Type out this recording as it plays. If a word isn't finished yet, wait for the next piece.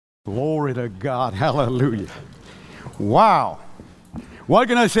Glory to God. Hallelujah. Wow. What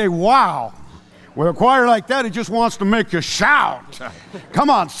can I say? Wow. With a choir like that, it just wants to make you shout.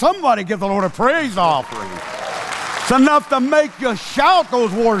 Come on, somebody give the Lord a praise offering. It's enough to make you shout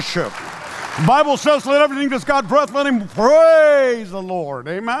those worship. The Bible says, let everything that's got breath, let him praise the Lord.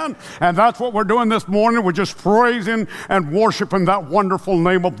 Amen? And that's what we're doing this morning. We're just praising and worshiping that wonderful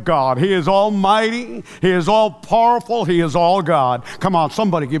name of God. He is almighty. He is all powerful. He is all God. Come on,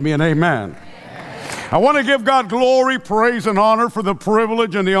 somebody give me an amen. I want to give God glory, praise, and honor for the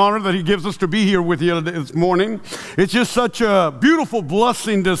privilege and the honor that he gives us to be here with you this morning. It's just such a beautiful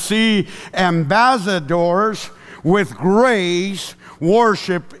blessing to see ambassadors with grace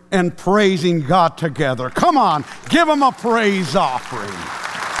worship and praising God together. Come on, give him a praise offering.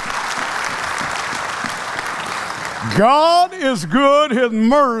 God is good, his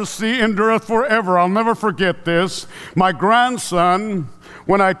mercy endureth forever. I'll never forget this. My grandson,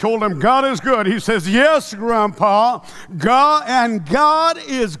 when I told him God is good, he says, yes, Grandpa, God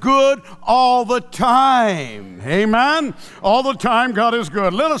is good all the time. Amen? All the time, God is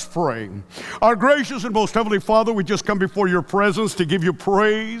good. Let us pray. Our gracious and most heavenly Father, we just come before your presence to give you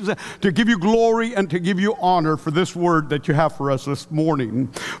praise, to give you glory, and to give you honor for this word that you have for us this morning.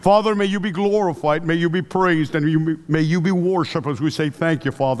 Father, may you be glorified, may you be praised, and may you be worshiped as we say thank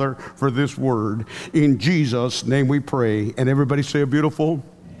you, Father, for this word. In Jesus' name we pray. And everybody say a beautiful.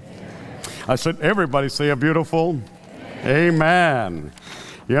 I said, everybody say a beautiful. Amen.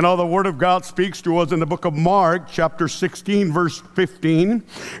 You know, the Word of God speaks to us in the book of Mark, chapter 16, verse 15.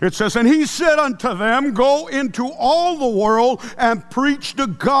 It says, and he said unto them, go into all the world and preach the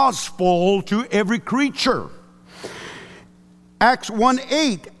gospel to every creature. Acts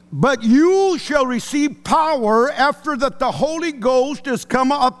 1:8. But you shall receive power after that the Holy Ghost is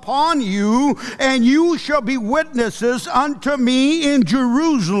come upon you, and you shall be witnesses unto me in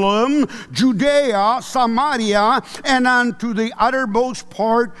Jerusalem, Judea, Samaria, and unto the uttermost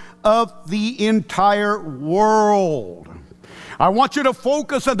part of the entire world. I want you to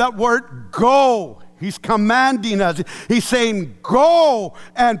focus on that word, go. He's commanding us. He's saying, go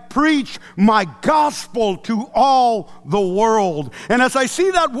and preach my gospel to all the world. And as I see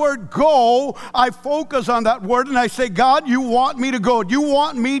that word go, I focus on that word and I say, God, you want me to go. You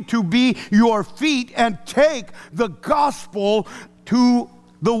want me to be your feet and take the gospel to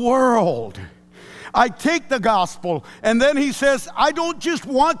the world. I take the gospel, and then he says, I don't just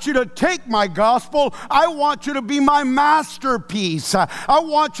want you to take my gospel, I want you to be my masterpiece. I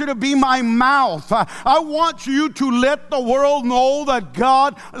want you to be my mouth. I want you to let the world know that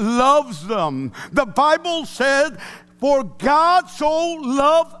God loves them. The Bible said, for God so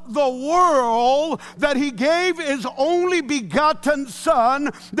loved the world that he gave his only begotten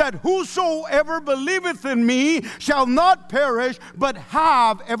Son, that whosoever believeth in me shall not perish, but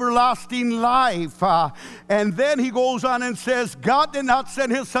have everlasting life. And then he goes on and says, God did not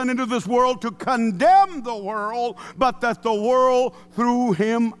send his Son into this world to condemn the world, but that the world through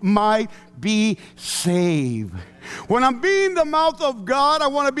him might be saved. When I'm being the mouth of God, I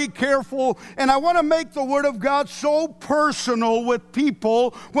want to be careful, and I want to make the Word of God so personal with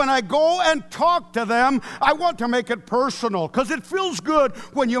people. When I go and talk to them, I want to make it personal, because it feels good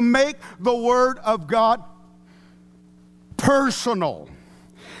when you make the Word of God personal.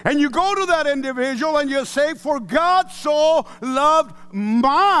 And you go to that individual and you say, for God so loved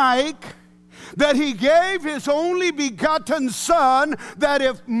Mike that he gave his only begotten Son, that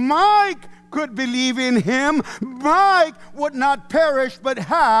if Mike could believe in him, Mike would not perish but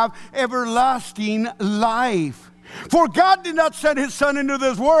have everlasting life. For God did not send his Son into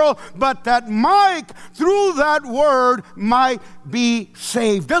this world, but that Mike, through that word, might be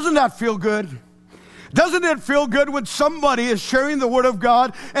saved. Doesn't that feel good? Doesn't it feel good when somebody is sharing the Word of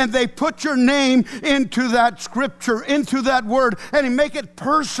God and they put your name into that scripture, into that word, and you make it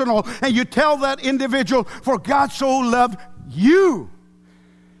personal, and you tell that individual, for God so loved you.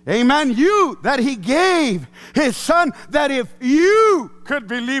 Amen. You, that he gave his Son, that if you could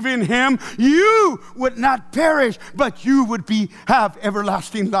believe in him, you would not perish, but you would have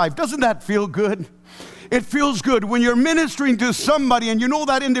everlasting life. Doesn't that feel good? It feels good when you're ministering to somebody and you know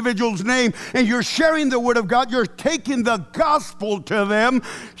that individual's name and you're sharing the Word of God, you're taking the gospel to them,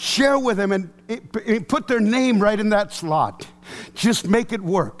 share with them and put their name right in that slot. Just make it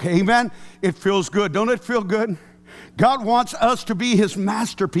work. Amen. It feels good. Don't it feel good? God wants us to be his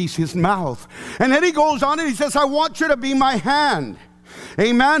masterpiece, his mouth. And then he goes on and he says, I want you to be my hand.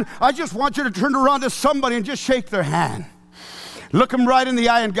 Amen. I just want you to turn around to somebody and just shake their hand. Look them right in the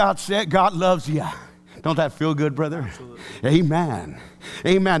eye, and God said, God loves you. Don't that feel good, brother? Absolutely. Amen.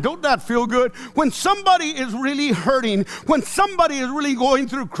 Amen. Don't that feel good? When somebody is really hurting, when somebody is really going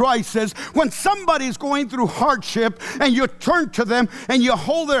through crisis, when somebody is going through hardship, and you turn to them and you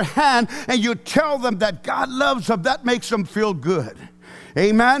hold their hand and you tell them that God loves them, that makes them feel good.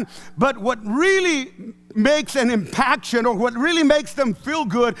 Amen. But what really makes an impaction, or what really makes them feel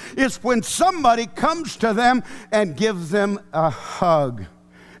good, is when somebody comes to them and gives them a hug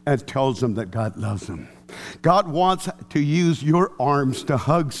and tells them that God loves them. God wants to use your arms to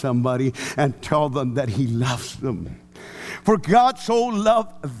hug somebody and tell them that He loves them. For God so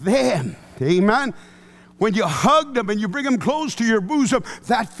loved them. Amen. When you hug them and you bring them close to your bosom,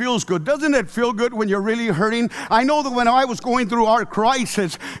 that feels good. Doesn't it feel good when you're really hurting? I know that when I was going through our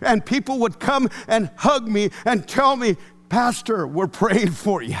crisis and people would come and hug me and tell me, Pastor, we're praying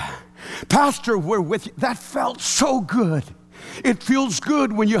for you. Pastor, we're with you. That felt so good. It feels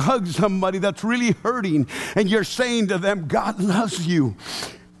good when you hug somebody that's really hurting and you're saying to them, God loves you.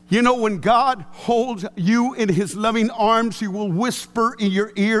 You know, when God holds you in His loving arms, He will whisper in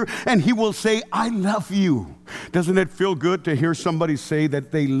your ear and He will say, I love you. Doesn't it feel good to hear somebody say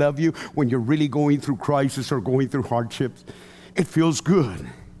that they love you when you're really going through crisis or going through hardships? It feels good.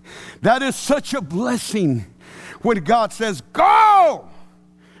 That is such a blessing when God says, go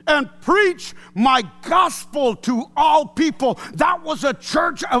and preach my gospel to all people. That was a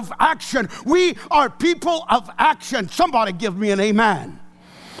church of action. We are people of action. Somebody give me an amen.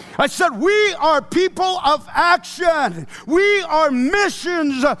 I said, we are people of action. We are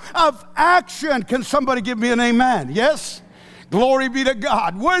missions of action. Can somebody give me an amen? Yes? Glory be to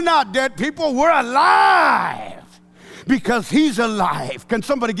God. We're not dead people. We're alive because He's alive. Can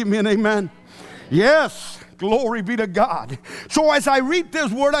somebody give me an amen? Yes. Glory be to God. So as I read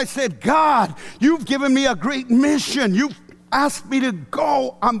this word, I said, God, you've given me a great mission. You've asked me to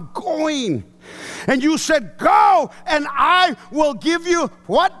go. I'm going. And you said, go, and I will give you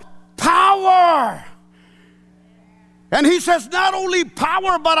what? Power. And He says, not only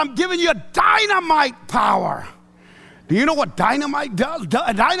power, but I'm giving you dynamite power. Do you know what dynamite does?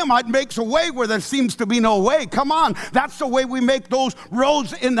 Dynamite makes a way where there seems to be no way. Come on. That's the way we make those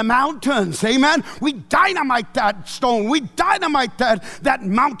roads in the mountains. Amen. We dynamite that stone. We dynamite that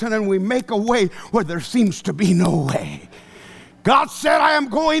mountain, and we make a way where there seems to be no way. God said, I am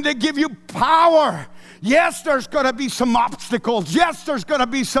going to give you power. Yes, there's going to be some obstacles. Yes, there's going to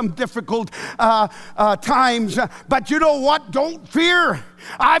be some difficult times. But you know what? Don't fear.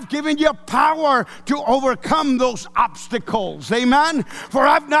 I've given you power to overcome those obstacles. Amen? For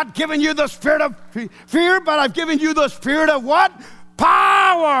I've not given you the spirit of fear, but I've given you the spirit of what?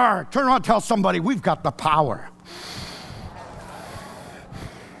 Power. Turn around and tell somebody, we've got the power.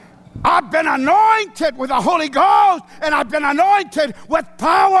 I've been anointed with the Holy Ghost, and I've been anointed with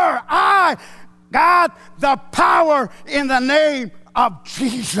power. I got the power in the name of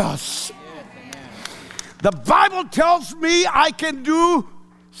Jesus. The Bible tells me I can do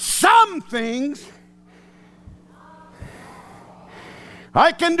some things.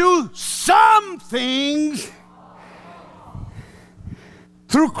 I can do some things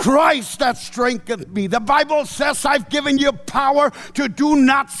through Christ that strengtheneth me. The Bible says I've given you power to do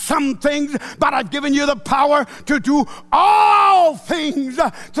not some things, but I've given you the power to do all things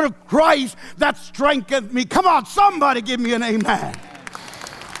through Christ that strengtheneth me. Come on, somebody give me an amen.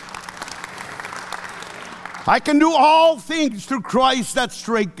 I can do all things through Christ that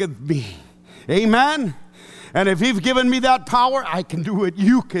strengtheneth me. Amen. And if He's given me that power, I can do it.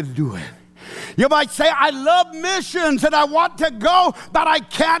 You can do it. You might say, I love missions and I want to go, but I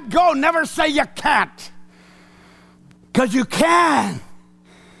can't go. Never say you can't, because you can.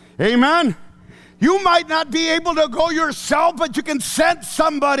 Amen. You might not be able to go yourself, but you can send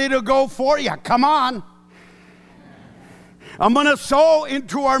somebody to go for you. Come on. I'm going to sow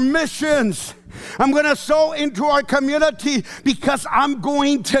into our missions. I'm going to sow into our community because I'm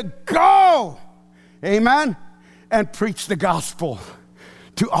going to go. Amen. And preach the gospel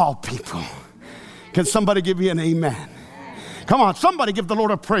to all people. Can somebody give me an amen? Come on, somebody give the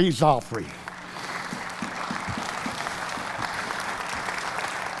Lord a praise offering.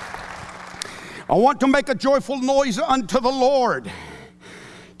 I want to make a joyful noise unto the Lord.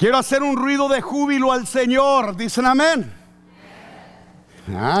 Quiero hacer un ruido de júbilo al Señor. Dicen amén.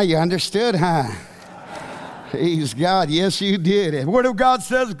 You understood, huh? Praise God. Yes, you did. The Word of God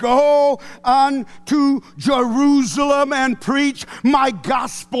says, go unto Jerusalem and preach my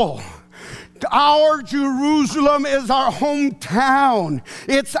gospel. Our Jerusalem is our hometown.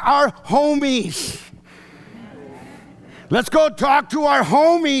 It's our homies. Let's go talk to our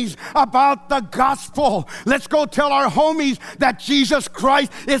homies about the gospel. Let's go tell our homies that Jesus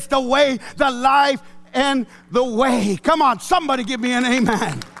Christ is the way, the life, and the way. Come on, somebody give me an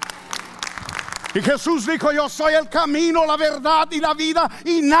amen. Y Jesús dijo, yo soy el camino, la verdad y la vida,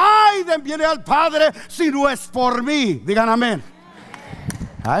 y nadie viene al Padre si no es por mí. Digan amén.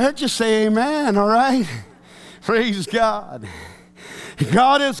 I heard you say amen, all right? Praise God.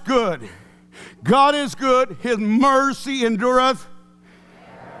 God is good. God is good. His mercy endureth.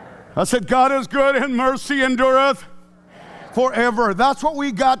 I said, God is good and mercy endureth forever. That's what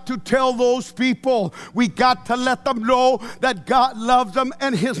we got to tell those people. We got to let them know that God loves them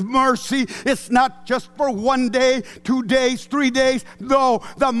and His mercy is not just for 1 day, 2 days, 3 days. No,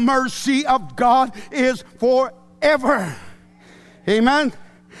 the mercy of God is forever. Amen.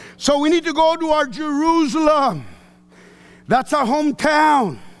 So we need to go to our Jerusalem. That's our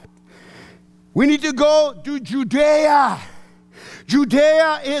hometown. We need to go to Judea.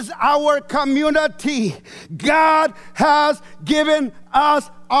 Judea is our community. God has given us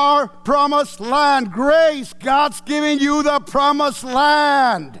our promised land. Grace, God's giving you the promised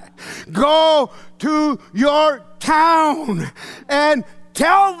land. Go to your town and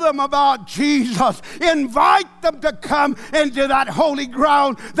tell them about Jesus. Invite them to come into that holy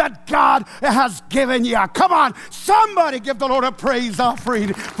ground that God has given you. Come on, somebody give the Lord a praise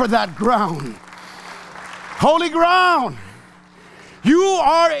offering for that ground. Holy ground. You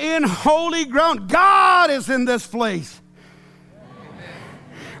are in holy ground. God is in this place.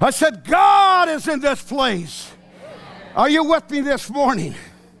 I said, God is in this place. Are you with me this morning?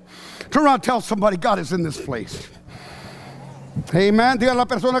 Turn around and tell somebody, God is in this place. Amen. Diga a la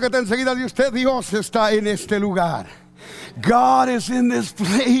persona que está enseguida de usted, Dios está en este lugar. God is in this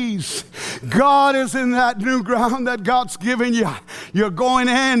place. God is in that new ground that God's given you. You're going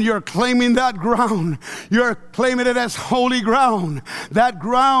in, you're claiming that ground. You're claiming it as holy ground. That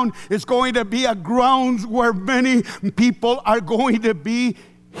ground is going to be a ground where many people are going to be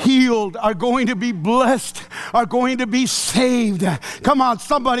healed, are going to be blessed, are going to be saved. Come on,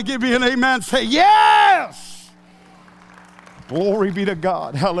 somebody give me an amen. Say, yes! Glory be to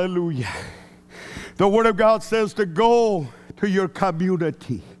God. Hallelujah. The Word of God says to go to your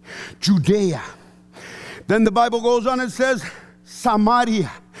community, Judea. Then the Bible goes on and says, Samaria.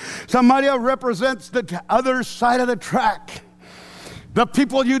 Samaria represents the other side of the track. The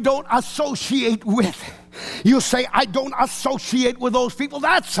people you don't associate with. You say, I don't associate with those people.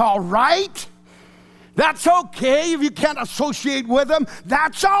 That's all right. That's okay if you can't associate with them.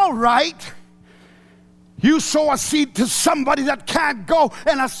 That's all right. You sow a seed to somebody that can't go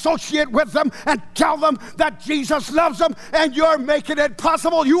and associate with them and tell them that Jesus loves them, and you're making it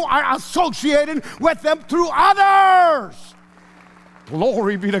possible. You are associating with them through others.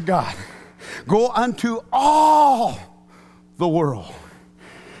 Glory be to God. Go unto all the world.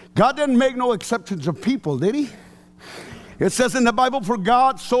 God didn't make no exceptions of people, did He? It says in the Bible, for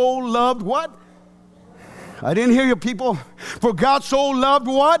God so loved what? I didn't hear you, people. For God so loved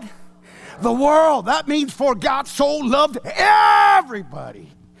what? The world. That means for God so loved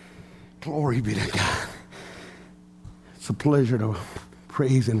everybody. Glory be to God. It's a pleasure to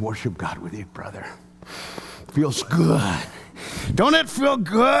praise and worship God with you, brother. Feels good. Don't it feel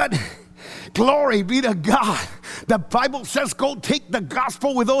good? Glory be to God. The Bible says go take the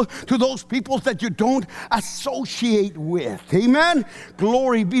gospel to those people that you don't associate with. Amen?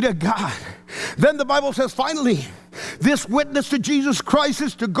 Glory be to God. Then the Bible says finally, this witness to Jesus Christ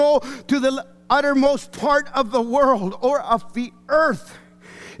is to go to the uttermost part of the world or of the earth.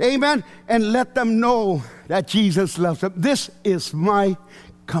 Amen? And let them know that Jesus loves them. This is my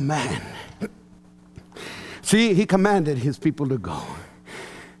command. See, He commanded His people to go.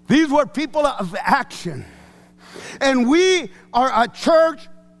 These were people of action. And we are a church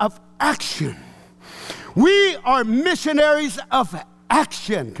of action. We are missionaries of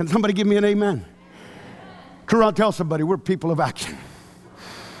action. Can somebody give me an amen? Turn around, tell somebody, we're people of action.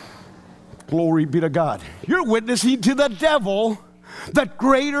 Glory be to God. You're witnessing to the devil that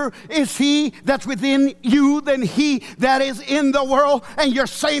greater is He that's within you than he that is in the world. And you're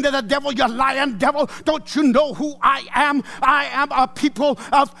saying to the devil, you lying devil, don't you know who I am? I am a people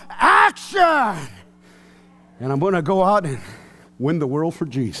of action. And I'm going to go out and win the world for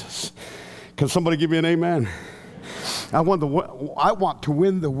Jesus. Can somebody give me an amen? I want to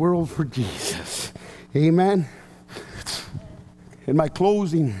win the world for Jesus. Amen. In my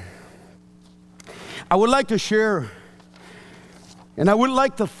closing, I would like to share, and I would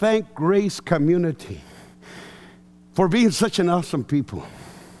like to thank Grace Community for being such an awesome people.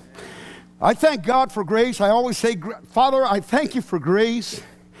 I thank God for Grace. I always say, Father, I thank you for Grace,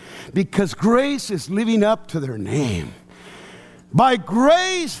 because grace is living up to their name. By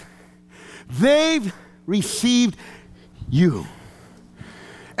grace, they've received you.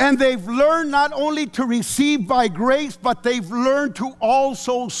 And they've learned not only to receive by grace, but they've learned to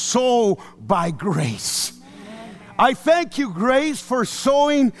also sow by grace. I thank you, Grace, for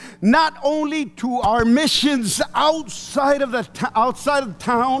sowing not only to our missions outside of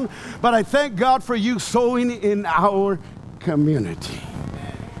town, but I thank God for you sowing in our community.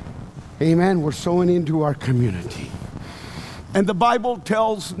 Amen. We're sowing into our community. And the Bible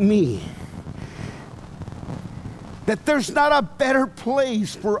tells me that there's not a better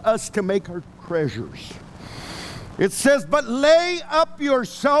place for us to make our treasures. It says, but lay up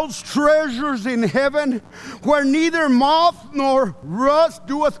yourselves treasures in heaven, where neither moth nor rust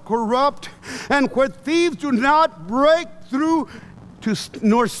doeth corrupt, and where thieves do not break through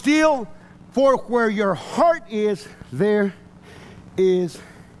nor steal. For where your heart is, there is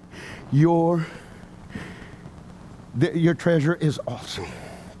your treasure is also.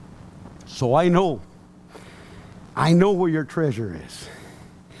 So I know where your treasure is,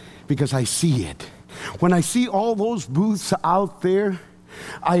 because I see it. When I see all those booths out there,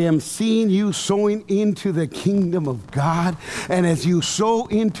 I am seeing you sowing into the kingdom of God. And as you sow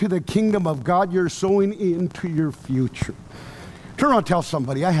into the kingdom of God, you're sowing into your future. Turn around and tell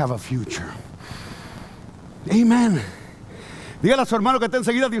somebody, I have a future. Amen. Dígale a su hermano que está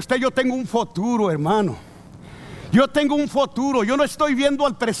enseguida de usted, yo tengo un futuro, hermano. Yo tengo un futuro. Yo no estoy viendo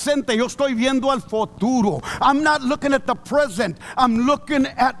al presente, yo estoy viendo al futuro. I'm not looking at the present, I'm looking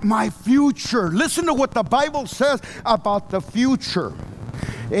at my future. Listen to what the Bible says about the future.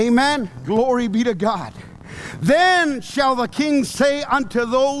 Amen. Glory be to God. Then shall the king say unto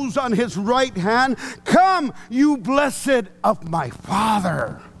those on his right hand, come, you blessed of my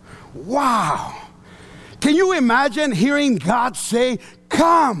Father. Wow. Can you imagine hearing God say,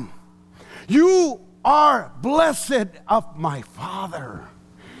 come, you are blessed of my Father.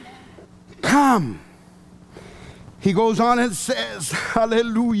 Come. He goes on and says,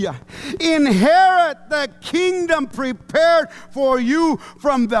 hallelujah, inherit the kingdom prepared for you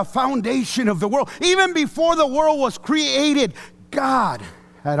from the foundation of the world. Even before the world was created, God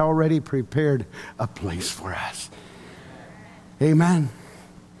had already prepared a place for us. Amen.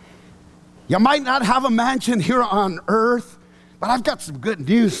 You might not have a mansion here on earth, but I've got some good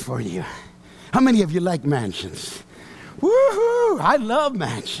news for you. How many of you like mansions? Woohoo! I love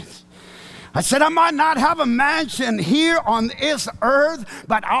mansions. I said I might not have a mansion here on this earth,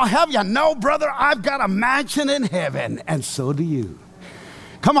 but I'll have you know, brother, I've got a mansion in heaven, and so do you.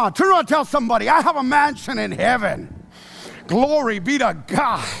 Come on, turn around and tell somebody, I have a mansion in heaven. Glory be to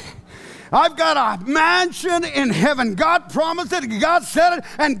God. I've got a mansion in heaven. God promised it, God said it,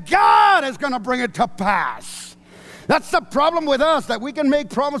 and God is going to bring it to pass. That's the problem with us, that we can make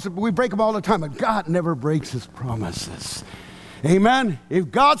promises, but we break them all the time. But God never breaks his promises. Amen?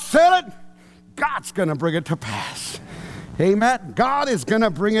 If God said it, God's going to bring it to pass. Amen? God is going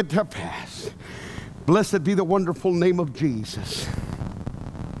to bring it to pass. Blessed be the wonderful name of Jesus.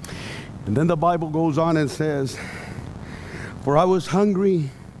 And then the Bible goes on and says, for I was hungry,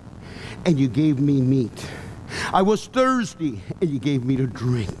 and you gave me meat. I was thirsty, and you gave me to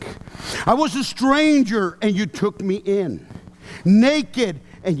drink. I was a stranger, and you took me in. Naked,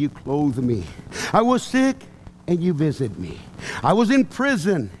 and you clothed me. I was sick, and you visited me. I was in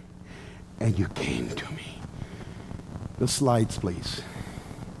prison, and you came to me. The slides, please.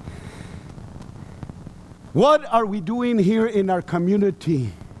 What are we doing here in our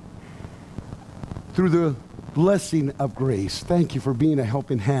community through the blessing of grace? Thank you for being a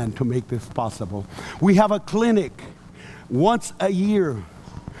helping hand to make this possible. We have a clinic once a year.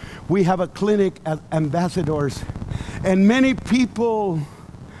 We have a clinic at Ambassadors, and many people,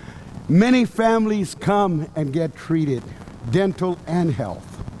 many families come and get treated, dental and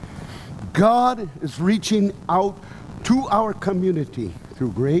health. God is reaching out to our community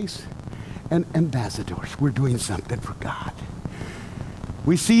through grace and Ambassadors. We're doing something for God.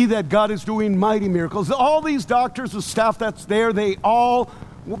 We see that God is doing mighty miracles. All these doctors, the staff that's there, they all,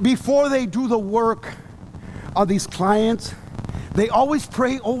 before they do the work on these clients, they always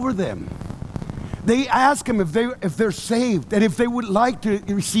pray over them. They ask them if they're saved and if they would like to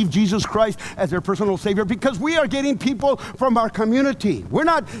receive Jesus Christ as their personal Savior, because we are getting people from our community.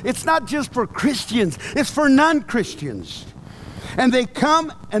 It's not just for Christians, it's for non-Christians. And they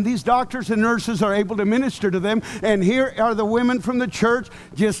come, and these doctors and nurses are able to minister to them. And here are the women from the church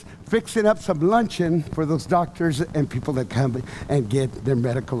just fixing up some luncheon for those doctors and people that come and get their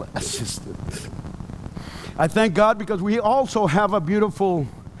medical assistance. I thank God because we also have a beautiful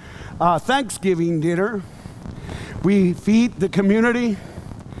Thanksgiving dinner. We feed the community.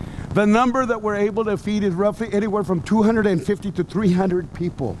 The number that we're able to feed is roughly anywhere from 250 to 300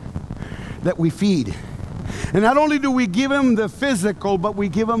 people that we feed. And not only do we give them the physical, but we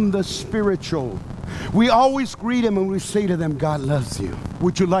give them the spiritual. We always greet them and we say to them, God loves you.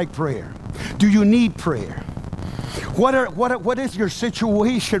 Would you like prayer? Do you need prayer? What is your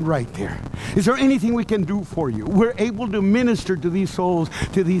situation right there? Is there anything we can do for you? We're able to minister to these souls,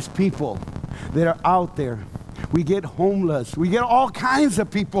 to these people that are out there. We get homeless. We get all kinds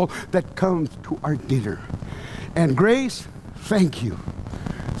of people that come to our dinner. And Grace, thank you.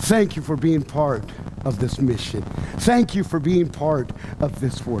 Thank you for being part of this mission. Thank you for being part of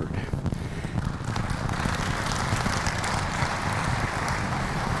this word.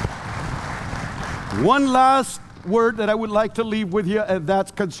 One last word that I would like to leave with you, and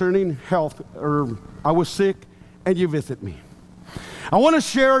that's concerning health. I was sick and you visit me. I want to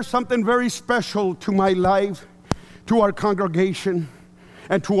share something very special to my life, to our congregation,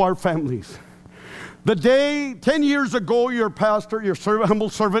 and to our families. The day 10 years ago, your pastor, your humble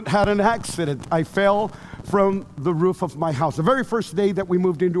servant, had an accident. I fell from the roof of my house. The very first day that we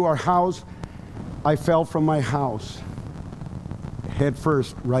moved into our house, I fell from my house, head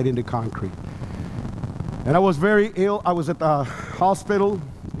first, right into concrete. And I was very ill. I was at the hospital,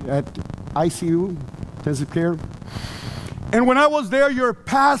 at ICU, intensive care. And when I was there, your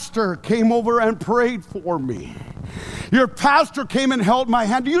pastor came over and prayed for me. Your pastor came and held my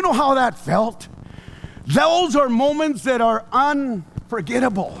hand. Do you know how that felt? Those are moments that are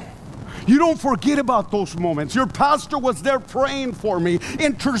unforgettable. You don't forget about those moments. Your pastor was there praying for me,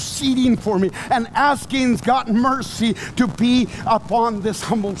 interceding for me, and asking God's mercy to be upon this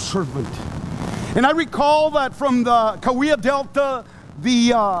humble servant. And I recall that from the Kauai Delta,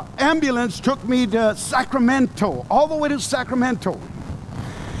 the ambulance took me to Sacramento, all the way to Sacramento.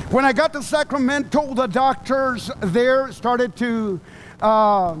 When I got to Sacramento, the doctors there started to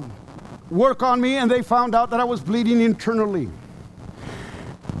work on me, and they found out that I was bleeding internally.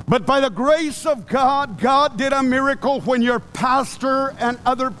 But by the grace of God, God did a miracle when your pastor and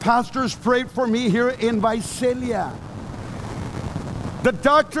other pastors prayed for me here in Visalia. The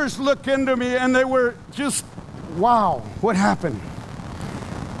doctors looked into me and they were just, wow, what happened?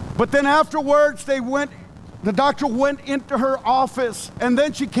 But then afterwards, the doctor went into her office, and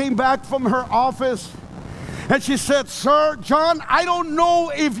then she came back from her office and she said, Sir John, I don't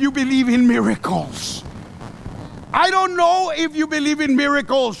know if you believe in miracles. I don't know if you believe in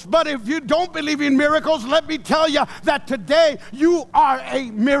miracles, but if you don't believe in miracles, let me tell you that today you are a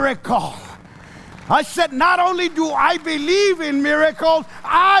miracle. I said, not only do I believe in miracles,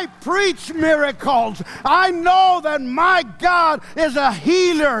 I preach miracles. I know that my God is a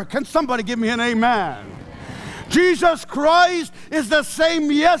healer. Can somebody give me an amen? Jesus Christ is the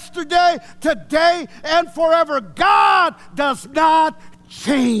same yesterday, today, and forever. God does not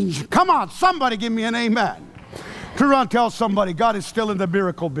change. Come on, somebody give me an amen. Turn around and tell somebody, God is still in the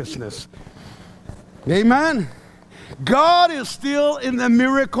miracle business. Amen? God is still in the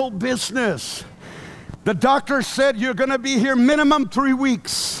miracle business. The doctor said, you're going to be here minimum 3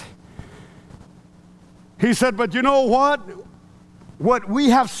 weeks. He said, but you know what? What we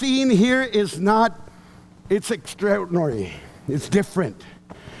have seen here is not, it's extraordinary. It's different.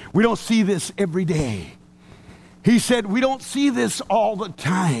 We don't see this every day. He said, we don't see this all the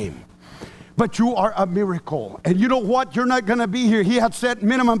time. But you are a miracle. And you know what? You're not going to be here. He had said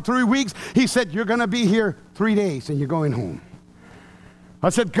minimum 3 weeks. He said, you're going to be here 3 days and you're going home. I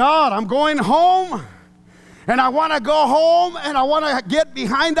said, God, I'm going home. And I want to go home and I want to get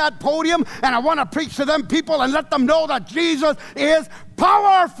behind that podium and I want to preach to them people and let them know that Jesus is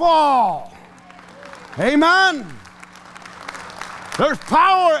powerful. Amen. There's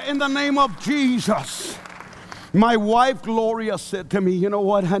power in the name of Jesus. My wife, Gloria, said to me, you know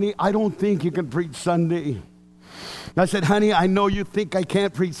what, honey, I don't think you can preach Sunday. I said, honey, I know you think I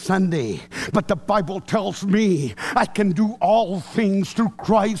can't preach Sunday, but the Bible tells me I can do all things through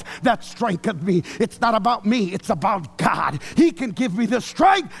Christ that strengthens me. It's not about me, it's about God. He can give me the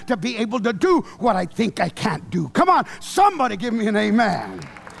strength to be able to do what I think I can't do. Come on, somebody give me an amen.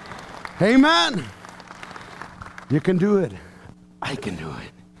 Amen. You can do it. I can do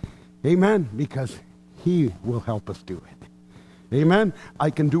it. Amen, because He will help us do it. Amen. I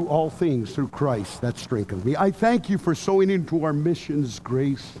can do all things through Christ that strengthens me. I thank you for sowing into our missions,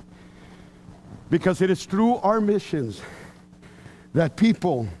 Grace, because it is through our missions that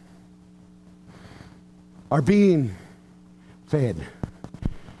people are being fed.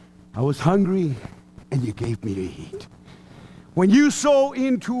 I was hungry and you gave me to eat. When you sow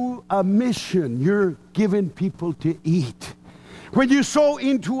into a mission, you're giving people to eat. When you sow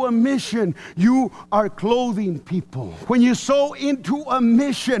into a mission, you are clothing people. When you sow into a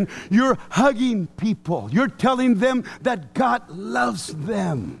mission, you're hugging people. You're telling them that God loves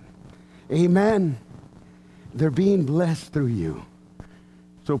them. Amen. They're being blessed through you.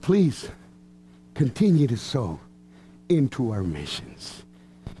 So please, continue to sow into our missions.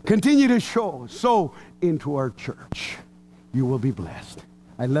 Continue to sow into our church. You will be blessed.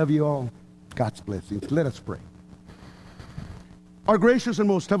 I love you all. God's blessings. Let us pray. Our gracious and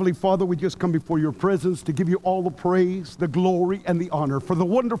most heavenly Father, we just come before your presence to give you all the praise, the glory, and the honor for the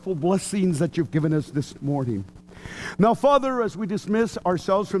wonderful blessings that you've given us this morning. Now, Father, as we dismiss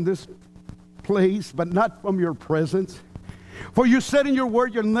ourselves from this place, but not from your presence, for you said in your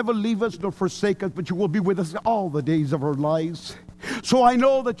word, you'll never leave us nor forsake us, but you will be with us all the days of our lives. So I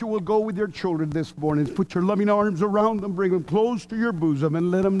know that you will go with your children this morning. Put your loving arms around them, bring them close to your bosom, and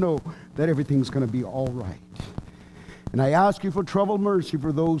let them know that everything's going to be all right. And I ask you for trouble mercy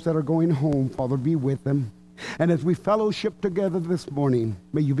for those that are going home. Father, be with them. And as we fellowship together this morning,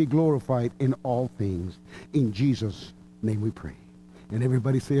 may you be glorified in all things. In Jesus' name we pray. And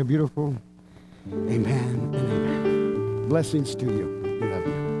everybody say a beautiful amen and amen. Blessings to you. We love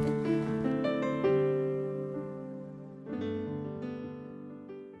you.